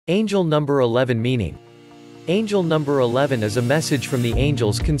Angel number 11 meaning. Angel number 11 is a message from the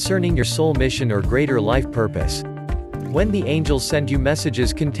angels concerning your soul mission or greater life purpose. When the angels send you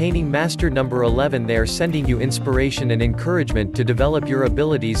messages containing master number 11, they are sending you inspiration and encouragement to develop your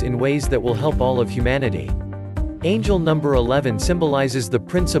abilities in ways that will help all of humanity. Angel number 11 symbolizes the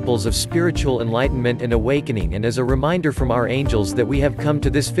principles of spiritual enlightenment and awakening, and is a reminder from our angels that we have come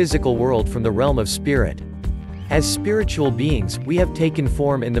to this physical world from the realm of spirit. As spiritual beings, we have taken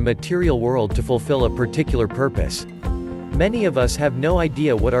form in the material world to fulfill a particular purpose. Many of us have no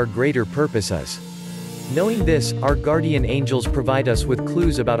idea what our greater purpose is. Knowing this, our guardian angels provide us with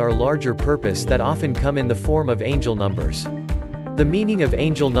clues about our larger purpose that often come in the form of angel numbers. The meaning of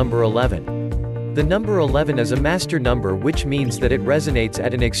angel number 11. The number 11 is a master number, which means that it resonates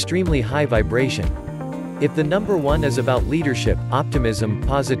at an extremely high vibration. If the number 1 is about leadership, optimism,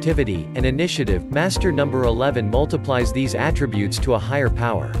 positivity, and initiative, master number 11 multiplies these attributes to a higher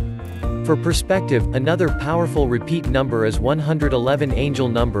power. For perspective, another powerful repeat number is 111, angel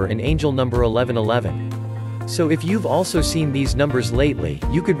number, and angel number 1111. So if you've also seen these numbers lately,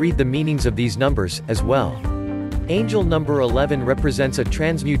 you could read the meanings of these numbers as well. Angel number 11 represents a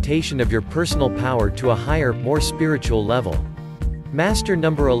transmutation of your personal power to a higher, more spiritual level. Master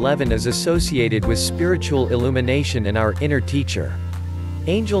number 11 is associated with spiritual illumination and our inner teacher.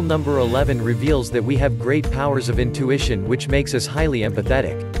 Angel number 11 reveals that we have great powers of intuition, which makes us highly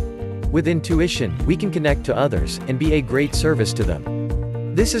empathetic. With intuition, we can connect to others, and be a great service to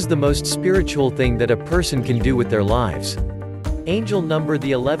them. This is the most spiritual thing that a person can do with their lives. Angel number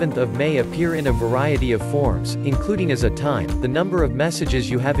the 11th of May appear in a variety of forms, including as a time, the number of messages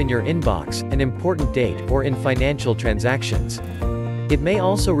you have in your inbox, an important date, or in financial transactions. It may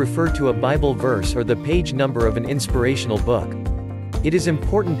also refer to a Bible verse or the page number of an inspirational book. It is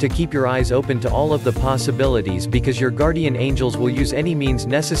important to keep your eyes open to all of the possibilities, because your guardian angels will use any means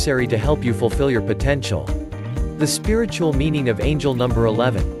necessary to help you fulfill your potential. The spiritual meaning of angel number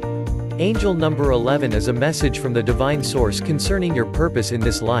 11. Angel number 11 is a message from the divine source concerning your purpose in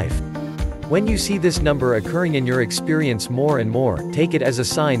this life. When you see this number occurring in your experience more and more, take it as a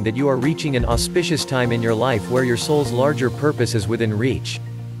sign that you are reaching an auspicious time in your life where your soul's larger purpose is within reach.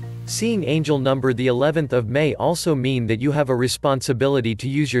 Seeing angel number the 11th of May also mean that you have a responsibility to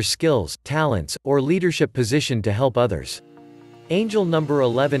use your skills, talents, or leadership position to help others. Angel number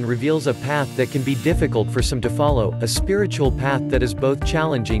 11 reveals a path that can be difficult for some to follow, a spiritual path that is both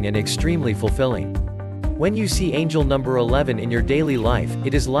challenging and extremely fulfilling. When you see angel number 11 in your daily life,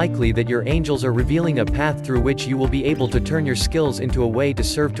 it is likely that your angels are revealing a path through which you will be able to turn your skills into a way to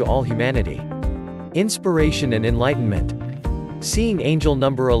serve to all humanity. Inspiration and enlightenment. Seeing angel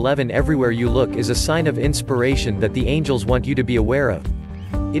number 11 everywhere you look is a sign of inspiration that the angels want you to be aware of.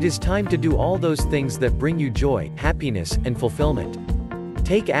 It is time to do all those things that bring you joy, happiness, and fulfillment.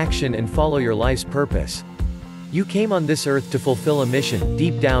 Take action and follow your life's purpose. You came on this earth to fulfill a mission.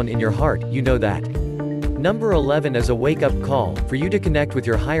 Deep down in your heart, you know that. Number 11 is a wake-up call for you to connect with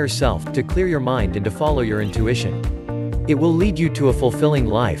your higher self, to clear your mind, and to follow your intuition. It will lead you to a fulfilling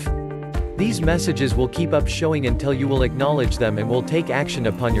life. These messages will keep up showing until you will acknowledge them and will take action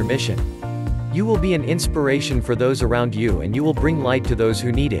upon your mission. You will be an inspiration for those around you, and you will bring light to those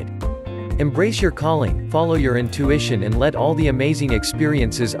who need it. Embrace your calling, follow your intuition, and let all the amazing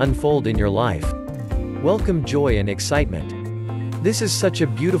experiences unfold in your life. Welcome joy and excitement. This is such a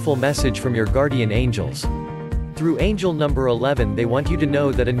beautiful message from your guardian angels. Through angel number 11, they want you to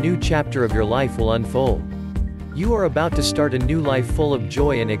know that a new chapter of your life will unfold. You are about to start a new life full of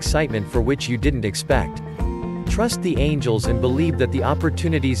joy and excitement for which you didn't expect. Trust the angels and believe that the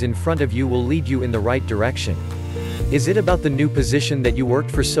opportunities in front of you will lead you in the right direction. Is it about the new position that you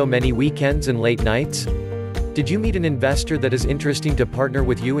worked for so many weekends and late nights? Did you meet an investor that is interesting to partner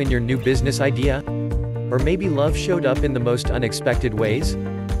with you in your new business idea? Or maybe love showed up in the most unexpected ways?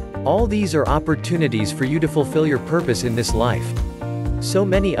 All these are opportunities for you to fulfill your purpose in this life. So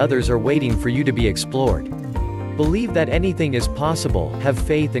many others are waiting for you to be explored. Believe that anything is possible, have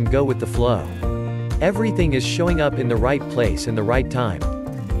faith, and go with the flow. Everything is showing up in the right place and the right time.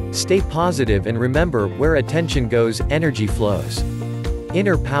 Stay positive and remember, where attention goes, energy flows.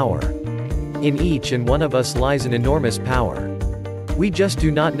 Inner power. In each and one of us lies an enormous power. We just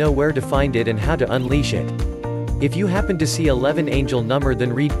do not know where to find it and how to unleash it. If you happen to see 11 angel number,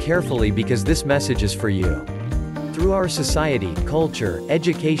 then read carefully, because this message is for you. Through our society, culture,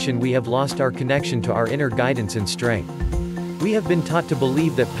 education, we have lost our connection to our inner guidance and strength. We have been taught to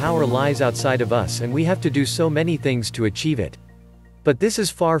believe that power lies outside of us and we have to do so many things to achieve it. But this is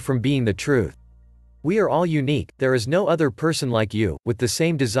far from being the truth. We are all unique, there is no other person like you, with the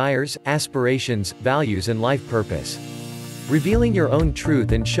same desires, aspirations, values, and life purpose. Revealing your own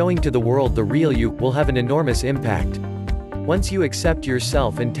truth and showing to the world the real you will have an enormous impact. Once you accept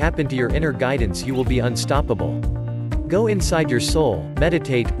yourself and tap into your inner guidance, you will be unstoppable. Go inside your soul,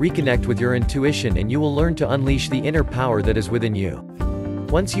 meditate, reconnect with your intuition, and you will learn to unleash the inner power that is within you.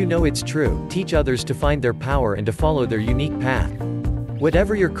 Once you know it's true, teach others to find their power and to follow their unique path.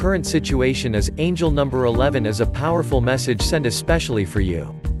 Whatever your current situation is, angel number 11 is a powerful message sent especially for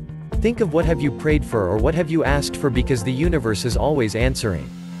you. Think of what have you prayed for or what have you asked for, because the universe is always answering.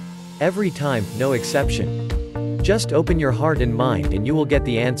 Every time, no exception. Just open your heart and mind and you will get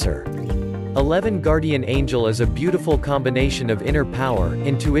the answer. 11 Guardian Angel is a beautiful combination of inner power,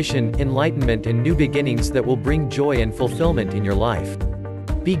 intuition, enlightenment and new beginnings that will bring joy and fulfillment in your life.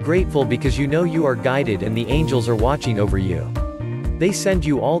 Be grateful because you know you are guided and the angels are watching over you. They send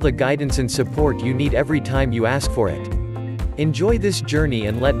you all the guidance and support you need every time you ask for it. Enjoy this journey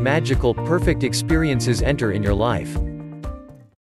and let magical, perfect experiences enter in your life.